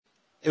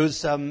It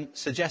was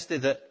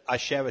suggested that I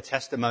share a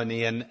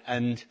testimony,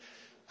 and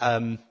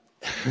I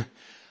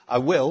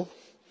will.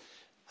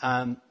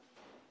 I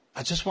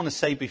just want to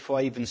say before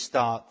I even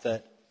start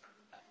that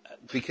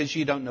because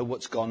you don't know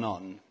what's gone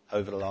on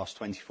over the last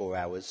 24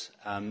 hours,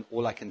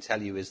 all I can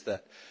tell you is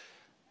that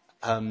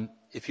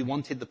if you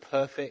wanted the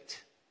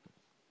perfect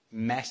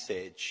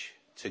message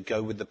to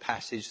go with the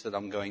passage that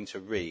I'm going to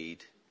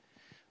read,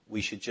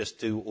 we should just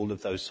do all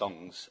of those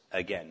songs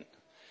again,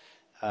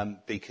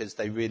 because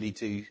they really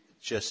do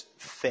just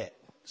fit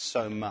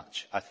so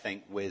much, I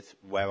think, with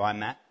where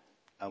I'm at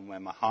and where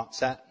my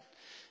heart's at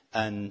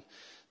and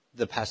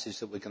the passage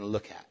that we're going to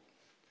look at.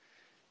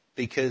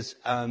 Because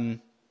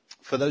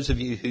for those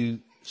of you who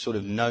sort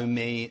of know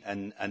me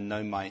and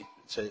know my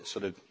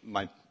sort of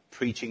my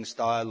preaching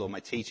style or my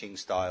teaching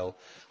style,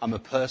 I'm a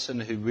person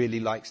who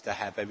really likes to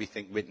have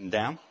everything written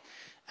down,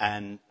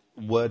 and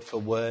word for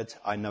word,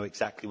 I know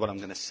exactly what I'm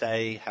going to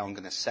say, how I'm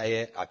going to say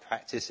it, I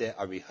practice it,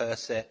 I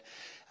rehearse it.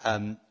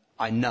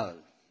 I know,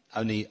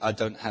 only I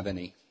don't have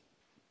any,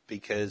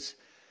 because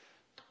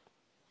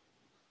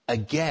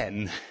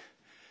again,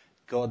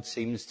 God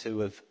seems to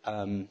have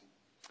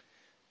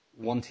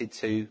wanted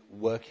to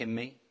work in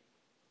me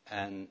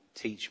and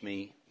teach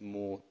me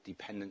more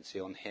dependency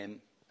on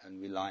him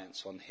and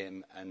reliance on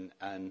him.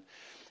 And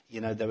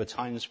you know, there are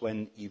times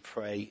when you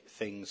pray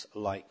things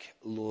like,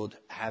 Lord,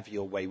 have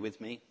your way with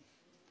me.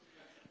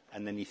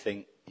 And then you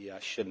think, yeah,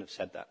 I shouldn't have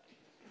said that.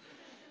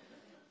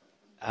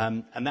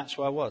 And that's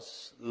where I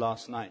was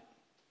last night.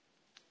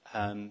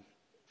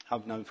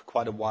 I've known for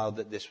quite a while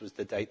that this was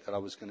the date that I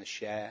was going to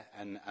share,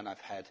 and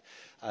I've had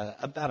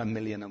about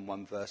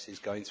 1,001 verses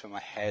going through my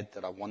head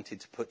that I wanted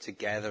to put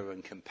together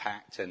and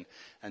compact and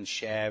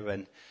share,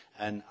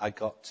 and I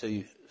got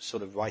to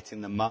sort of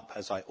writing them up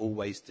as I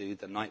always do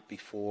the night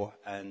before,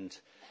 and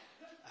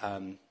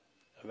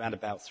around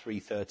about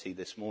 3:30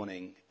 this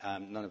morning,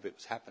 none of it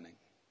was happening.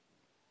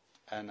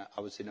 And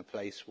I was in a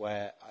place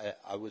where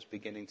I was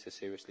beginning to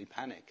seriously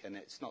panic, and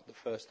it's not the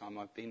first time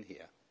I've been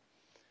here.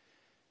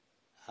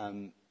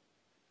 And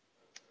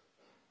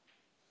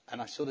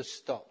I sort of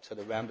stopped at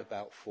around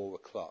about 4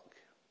 o'clock,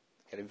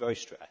 getting very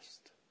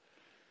stressed.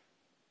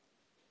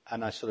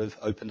 And I sort of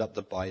opened up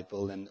the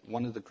Bible, and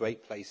one of the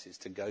great places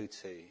to go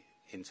to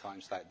in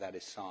times like that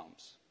is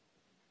Psalms.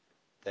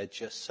 They're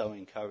just so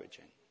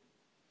encouraging.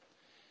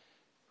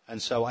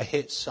 And so I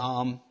hit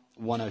Psalm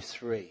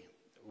 103,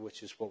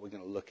 which is what we're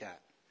going to look at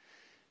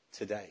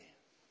today.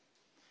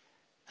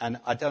 And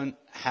I don't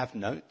have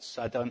notes.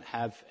 I don't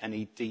have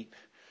any deep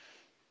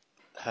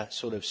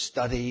sort of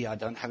study. I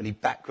don't have any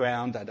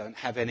background. I don't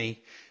have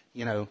any,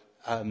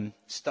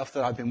 stuff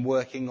that I've been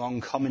working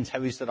on,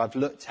 commentaries that I've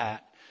looked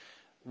at.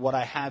 What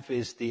I have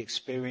is the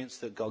experience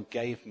that God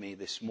gave me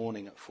this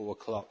morning at 4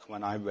 o'clock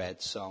when I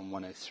read Psalm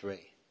 103.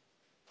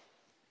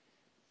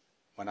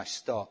 When I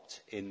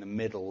stopped in the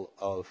middle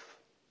of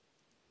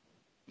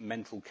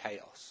mental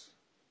chaos.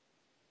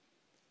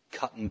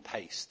 Cut and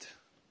paste.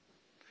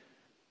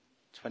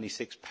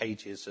 26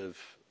 pages of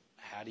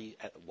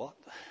what?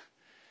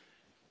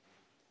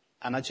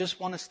 And I just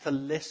want us to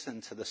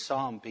listen to the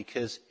psalm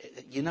because,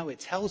 it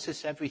tells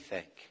us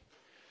everything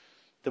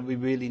that we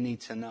really need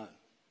to know.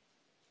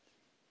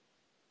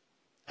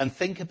 And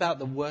think about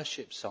the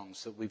worship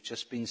songs that we've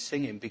just been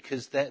singing,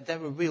 because they're a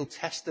real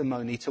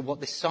testimony to what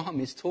this psalm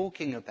is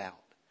talking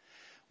about.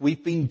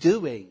 We've been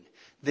doing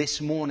this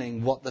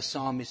morning what the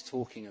psalm is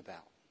talking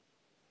about.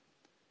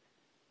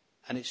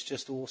 And it's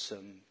just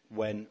awesome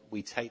when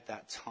we take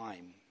that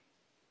time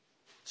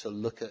to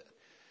look at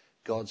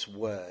God's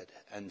word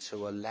and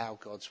to allow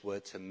God's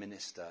word to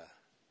minister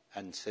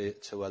and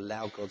to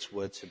allow God's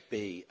word to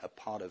be a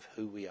part of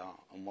who we are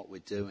and what we're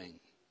doing.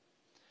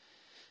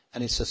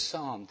 And it's a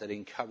psalm that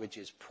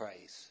encourages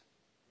praise.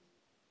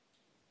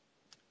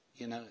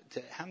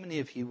 How many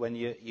of you, when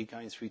you're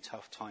going through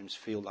tough times,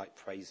 feel like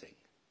praising?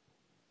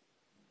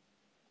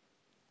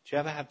 Do you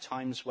ever have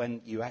times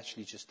when you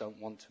actually just don't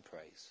want to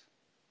praise?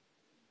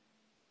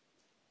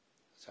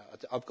 So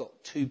I've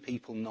got 2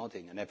 people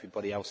nodding and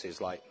everybody else is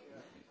like,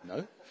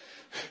 no,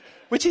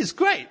 which is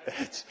great.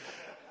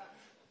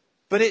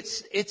 But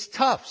it's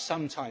tough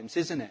sometimes,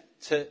 isn't it,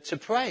 to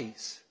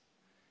praise?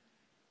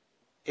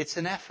 It's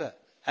an effort.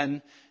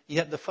 And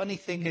yet the funny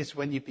thing is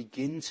when you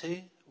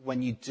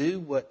do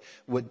what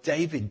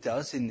David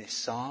does in this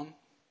psalm,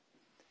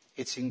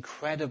 it's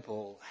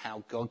incredible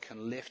how God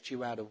can lift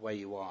you out of where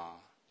you are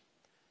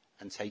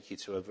and take you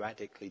to a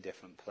radically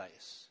different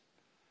place.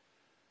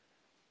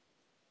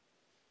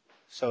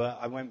 So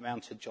I went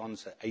round to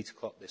John's at 8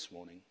 o'clock this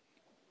morning.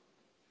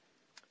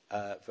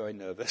 Very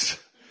nervous.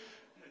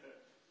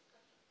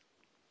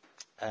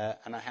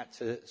 And I had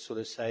to sort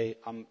of say,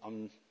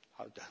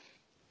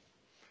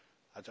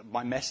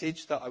 my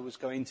message that I was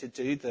going to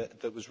do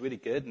that was really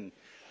good, and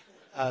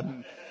I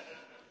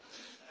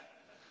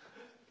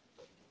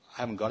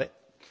haven't got it.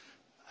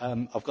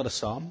 I've got a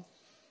psalm,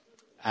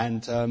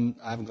 and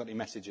I haven't got any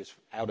messages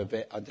out of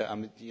it.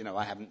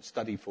 I haven't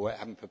studied for it, I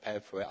haven't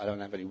prepared for it. I don't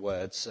have any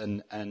words,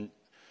 and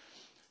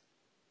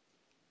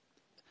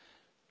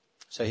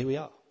so here we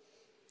are.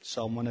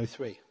 Psalm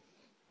 103.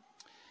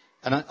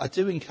 And I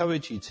do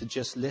encourage you to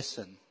just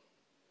listen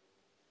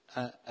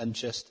and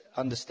just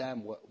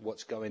understand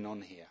what's going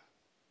on here.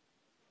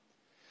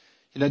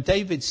 You know,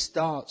 David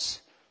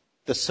starts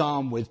the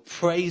psalm with,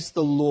 "Praise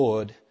the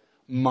Lord,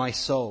 my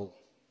soul.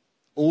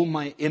 All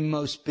my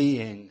inmost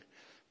being,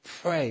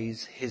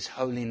 praise his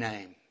holy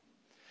name."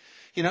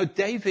 You know,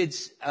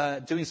 David's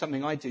doing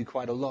something I do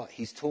quite a lot.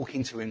 He's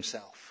talking to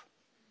himself.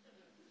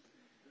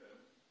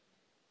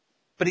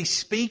 But he's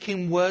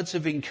speaking words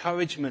of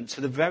encouragement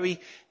to the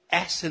very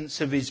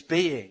essence of his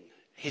being,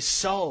 his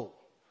soul.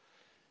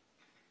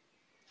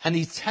 And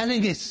he's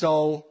telling his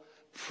soul,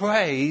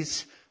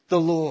 praise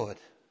the Lord.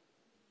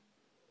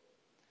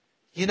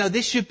 You know,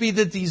 this should be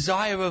the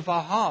desire of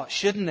our heart,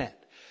 shouldn't it?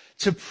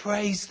 To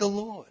praise the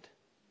Lord.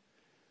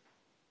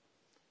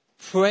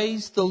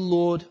 Praise the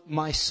Lord,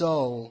 my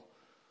soul.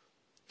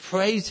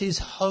 Praise his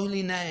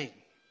holy name.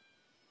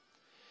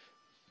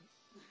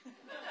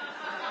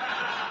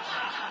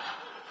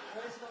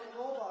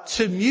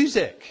 To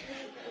music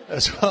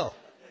as well.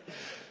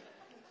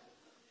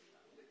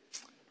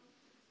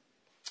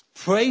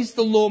 Praise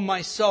the Lord,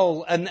 my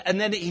soul. And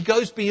then he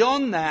goes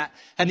beyond that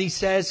and he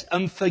says,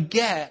 and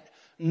forget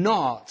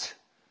not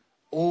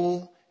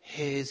all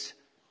his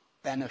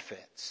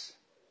benefits.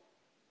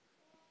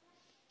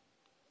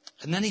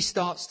 And then he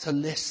starts to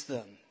list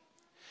them.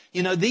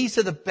 You know, these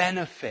are the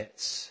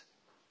benefits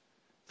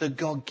that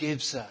God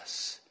gives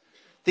us.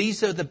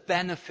 These are the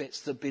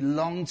benefits that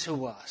belong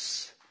to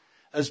us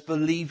as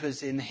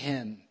believers in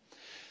him.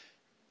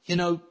 You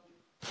know,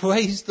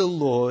 praise the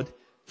Lord,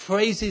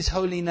 praise his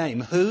holy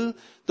name. Who?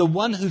 The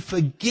one who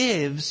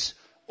forgives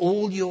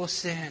all your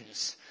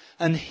sins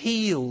and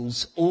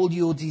heals all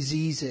your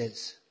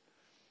diseases.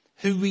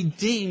 Who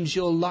redeems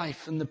your life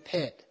from the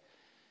pit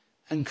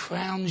and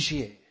crowns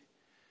you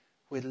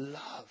with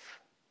love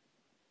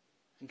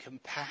and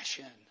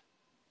compassion.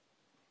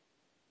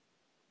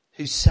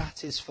 Who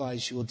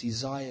satisfies your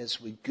desires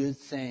with good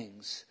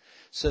things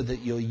so that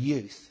your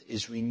youth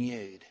is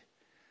renewed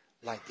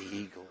like the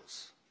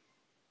eagles.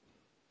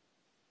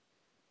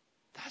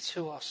 That's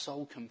who our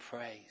soul can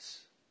praise.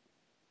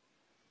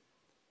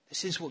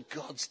 This is what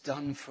God's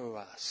done for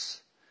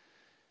us.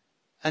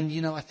 And,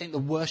 you know, I think the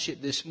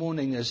worship this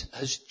morning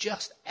has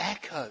just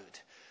echoed,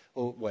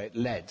 or well, it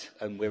led,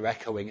 and we're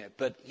echoing it.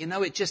 But, you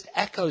know, it just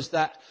echoes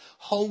that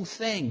whole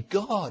thing.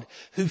 God,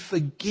 who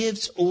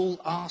forgives all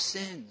our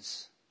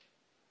sins,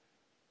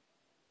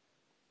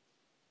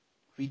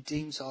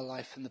 redeems our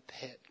life from the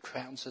pit,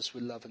 crowns us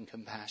with love and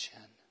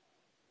compassion,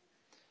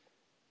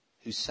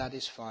 who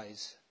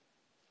satisfies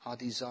our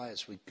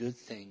desires with good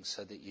things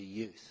so that your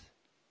youth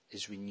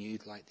is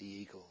renewed like the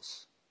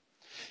eagles.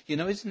 You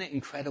know, isn't it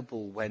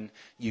incredible when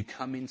you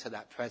come into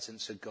that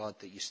presence of God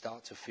that you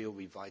start to feel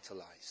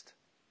revitalized?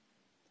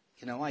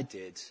 You know, I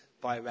did.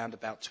 By around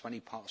about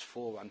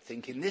 4:20, I'm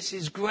thinking, this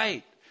is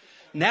great.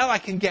 Now I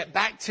can get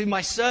back to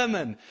my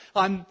sermon.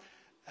 And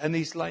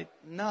he's like,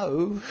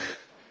 no.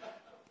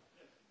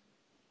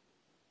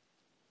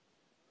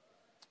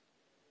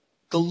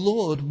 The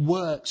Lord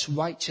works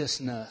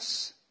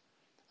righteousness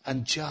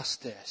and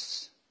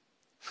justice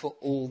for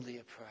all the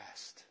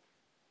oppressed.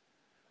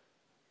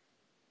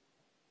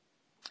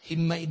 He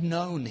made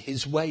known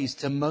his ways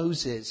to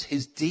Moses,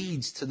 his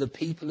deeds to the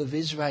people of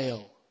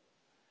Israel.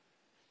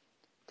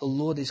 The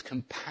Lord is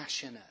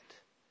compassionate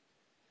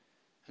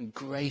and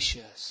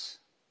gracious,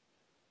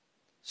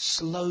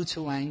 slow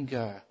to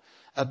anger,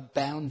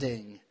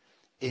 abounding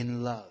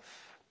in love.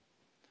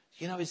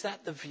 You know, is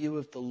that the view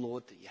of the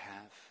Lord that you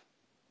have?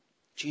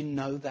 Do you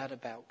know that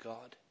about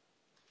God?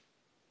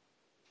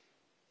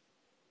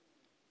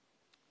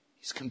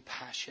 He's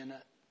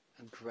compassionate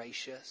and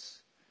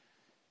gracious.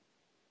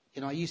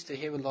 You know, I used to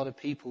hear a lot of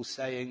people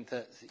saying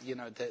that, you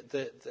know,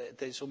 that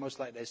it's almost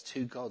like there's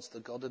two gods.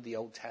 The God of the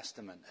Old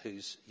Testament,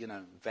 who's, you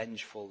know,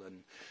 vengeful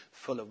and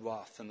full of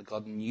wrath, and the God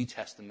of the New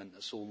Testament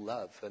that's all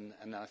love.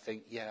 And I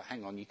think, yeah,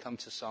 hang on, you come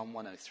to Psalm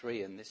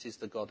 103 and this is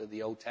the God of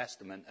the Old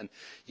Testament. And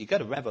you go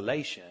to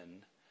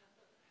Revelation,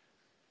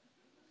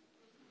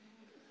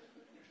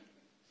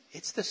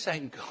 it's the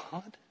same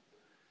God.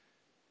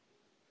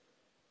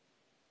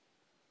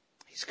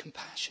 He's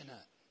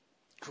compassionate,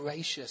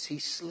 gracious.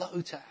 He's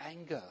slow to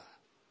anger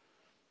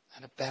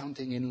and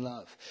abounding in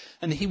love.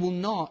 And he will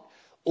not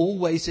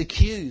always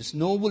accuse,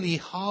 nor will he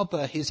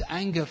harbor his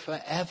anger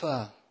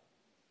forever.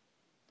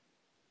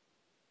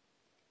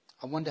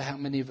 I wonder how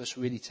many of us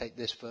really take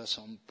this verse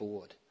on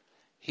board.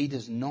 He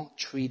does not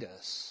treat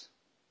us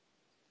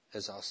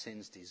as our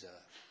sins deserve.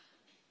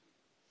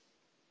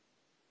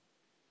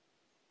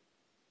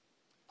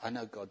 I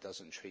know God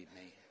doesn't treat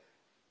me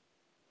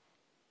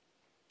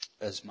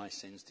as my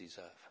sins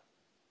deserve.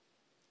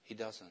 He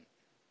doesn't.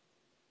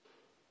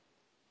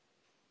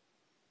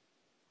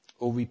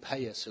 Or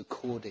repay us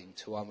according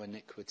to our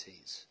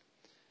iniquities.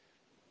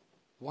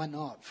 Why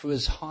not? For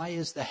as high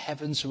as the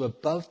heavens are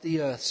above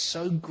the earth,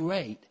 so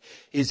great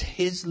is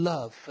his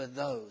love for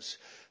those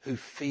who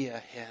fear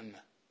him.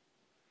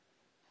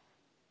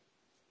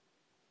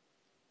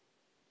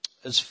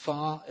 as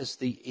far as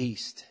the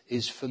east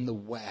is from the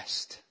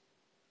west,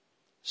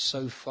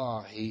 so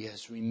far he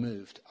has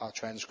removed our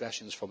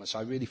transgressions from us.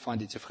 I really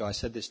find it difficult. I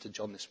said this to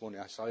John this morning.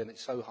 I find it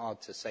so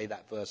hard to say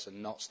that verse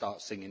and not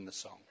start singing the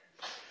song.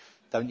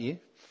 Don't you?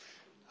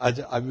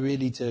 I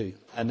really do.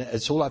 And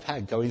it's all I've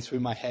had going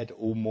through my head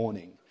all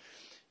morning.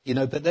 You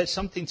know, but there's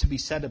something to be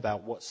said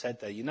about what's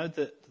said there. You know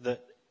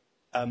that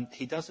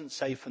he doesn't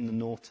say from the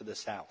north to the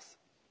south.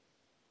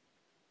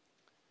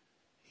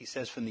 He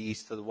says from the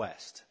east to the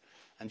west.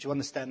 And do you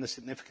understand the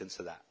significance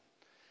of that?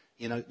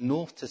 You know,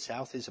 north to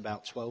south is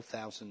about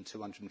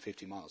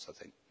 12,250 miles, I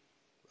think.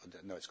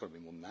 No, it's got to be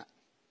more than that.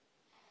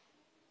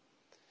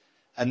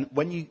 And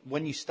when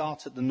you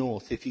start at the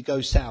north, if you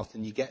go south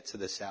and you get to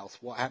the south,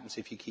 what happens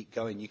if you keep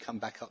going? You come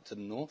back up to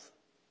the north.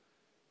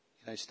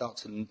 You know, start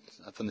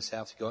from the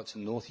south, you go up to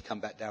the north, you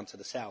come back down to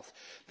the south.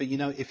 But you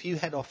know, if you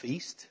head off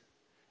east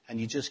and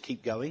you just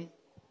keep going,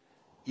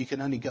 you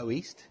can only go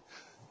east.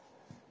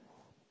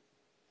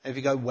 If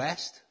you go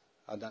west,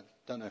 I don't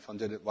know if I'm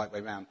doing it the right way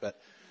around, but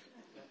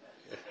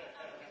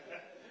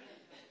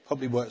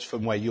probably works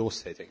from where you're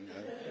sitting.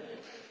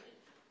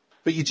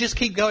 But you just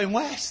keep going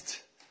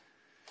west.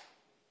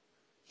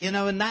 You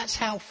know, and that's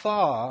how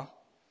far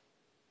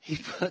he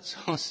puts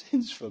our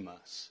sins from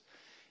us.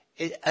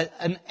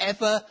 An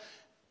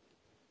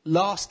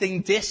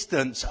everlasting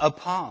distance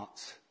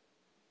apart.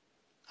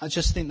 I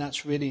just think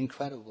that's really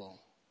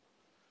incredible.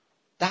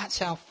 That's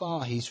how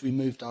far he's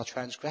removed our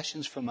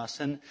transgressions from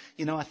us. And,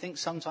 you know, I think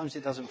sometimes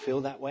it doesn't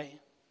feel that way.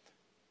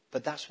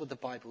 But that's what the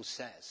Bible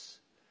says.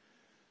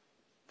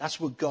 That's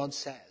what God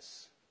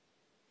says.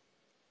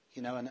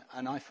 You know,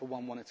 and I, for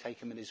one, want to take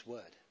him at his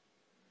word.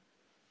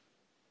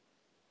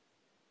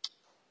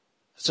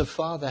 As a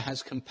father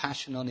has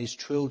compassion on his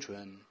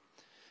children,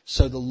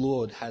 so the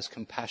Lord has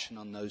compassion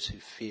on those who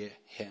fear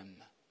him.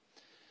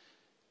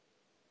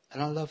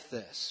 And I love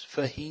this,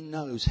 for he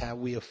knows how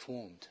we are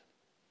formed.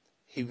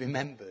 He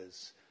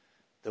remembers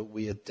that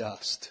we are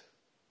dust.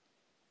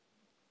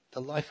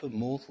 The life of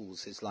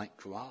mortals is like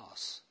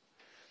grass.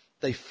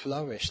 They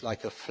flourish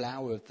like a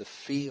flower of the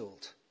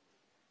field.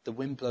 The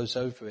wind blows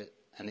over it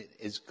and it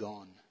is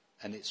gone,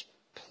 and its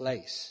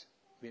place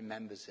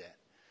remembers it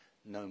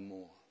no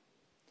more.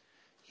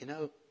 You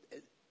know,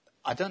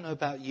 I don't know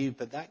about you,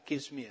 but that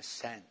gives me a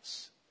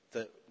sense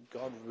that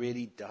God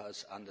really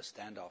does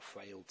understand our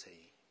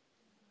frailty.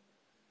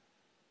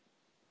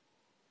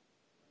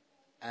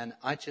 And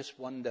I just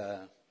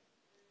wonder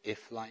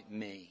if, like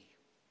me,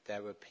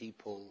 there are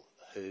people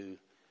who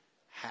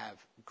have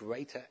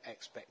greater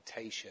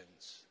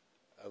expectations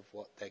of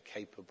what they're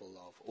capable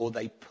of, or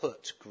they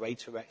put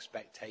greater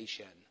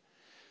expectation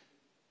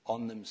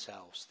on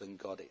themselves than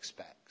God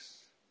expects.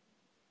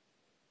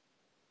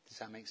 Does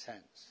that make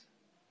sense?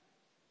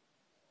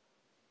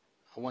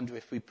 I wonder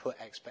if we put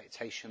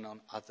expectation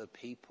on other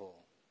people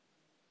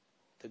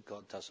that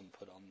God doesn't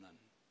put on them.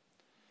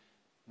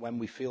 When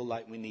we feel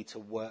like we need to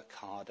work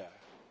harder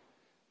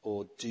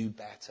or do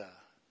better,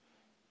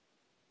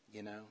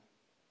 you know.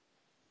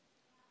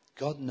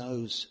 God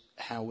knows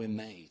how we're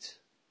made.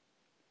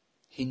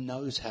 He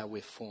knows how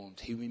we're formed.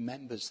 He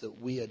remembers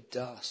that we are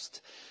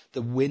dust.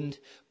 The wind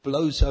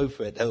blows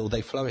over it. Oh,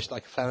 they flourish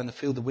like a flower in the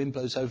field. The wind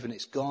blows over and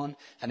it's gone,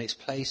 and its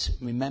place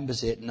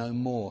remembers it no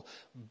more.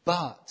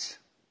 But,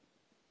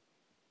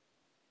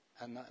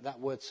 and that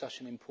word's such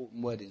an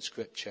important word in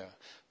Scripture,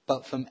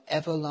 but from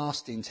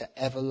everlasting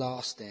to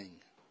everlasting.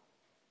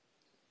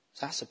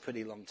 So that's a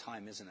pretty long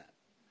time, isn't it?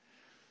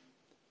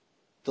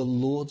 The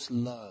Lord's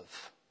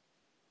love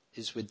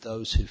is with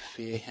those who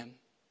fear him,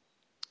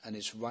 and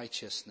his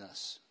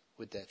righteousness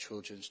with their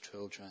children's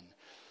children.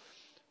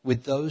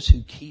 With those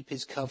who keep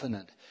his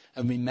covenant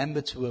and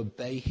remember to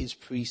obey his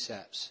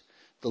precepts,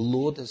 the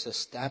Lord has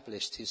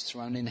established his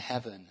throne in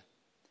heaven,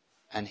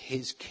 and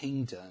his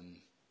kingdom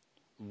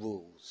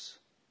rules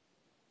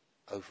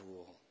over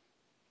all.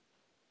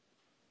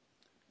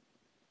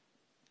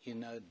 You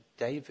know,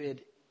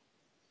 David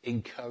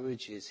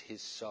encourages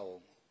his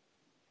soul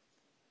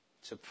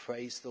to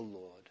praise the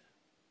Lord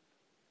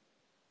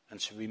and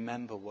to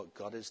remember what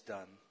God has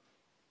done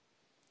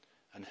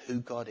and who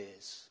God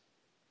is,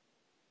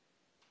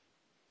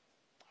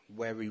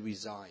 where he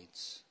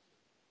resides.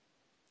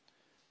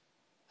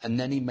 And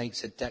then he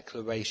makes a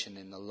declaration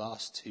in the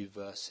last two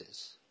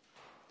verses.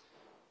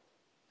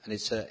 And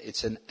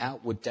it's an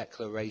outward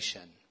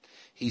declaration.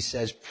 He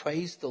says,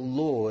 praise the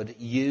Lord,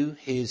 you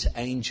his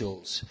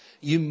angels,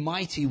 you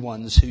mighty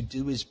ones who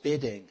do his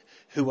bidding,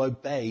 who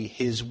obey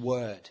his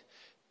word.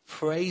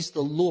 Praise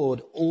the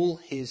Lord, all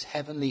his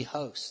heavenly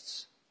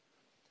hosts.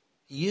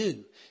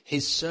 You,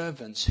 his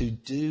servants who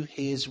do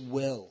his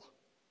will.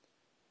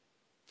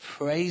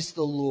 Praise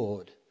the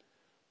Lord,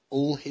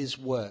 all his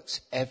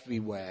works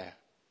everywhere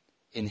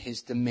in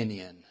his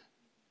dominion.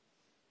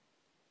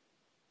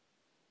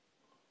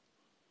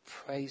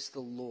 Praise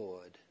the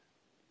Lord,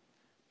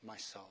 my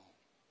soul.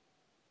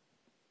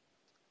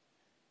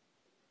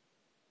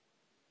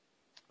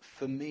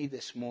 For me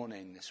this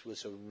morning, this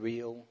was a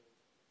real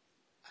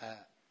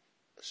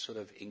sort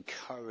of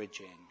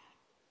encouraging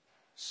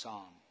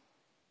psalm.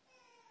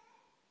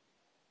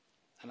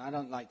 And I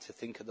don't like to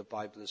think of the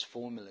Bible as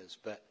formulas,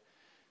 but,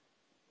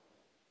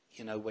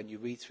 you know, when you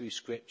read through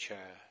Scripture,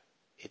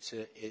 it's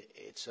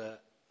a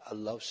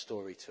love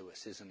story to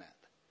us, isn't it?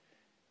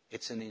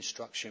 It's an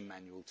instruction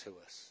manual to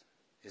us,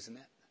 isn't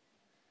it?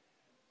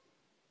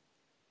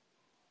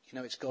 You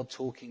know, it's God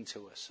talking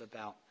to us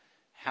about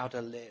how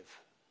to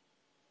live,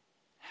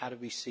 how to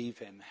receive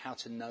him, how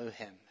to know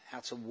him, how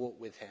to walk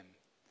with him,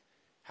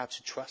 how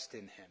to trust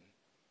in him,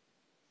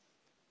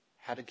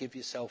 how to give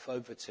yourself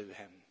over to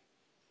him.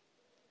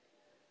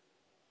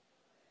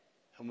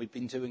 And we've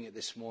been doing it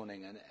this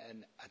morning,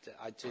 and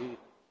I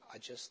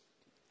just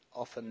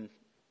often,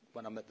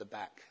 when I'm at the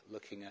back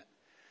looking at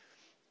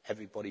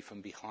everybody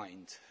from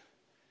behind,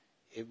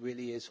 it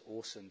really is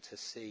awesome to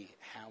see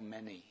how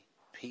many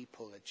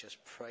people are just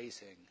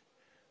praising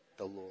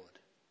the Lord.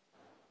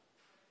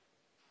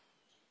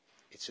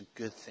 It's a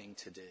good thing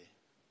to do.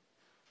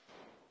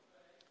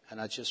 And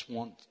I just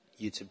want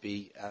you to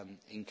be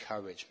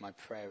encouraged. My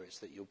prayer is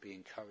that you'll be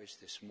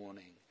encouraged this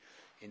morning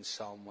in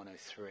Psalm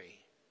 103.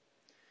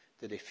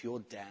 That if you're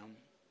down,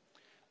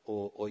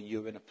 or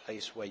you're in a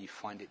place where you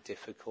find it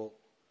difficult,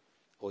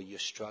 or you're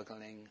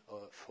struggling, or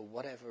for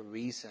whatever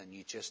reason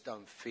you just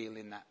don't feel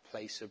in that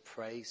place of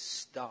praise,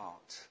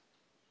 start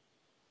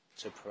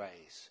to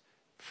praise.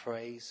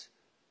 Praise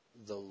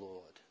the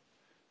Lord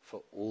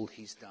for all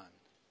he's done,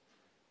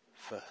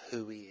 for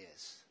who he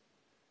is,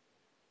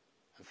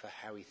 and for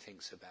how he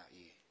thinks about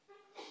you.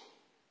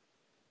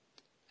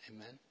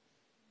 Amen.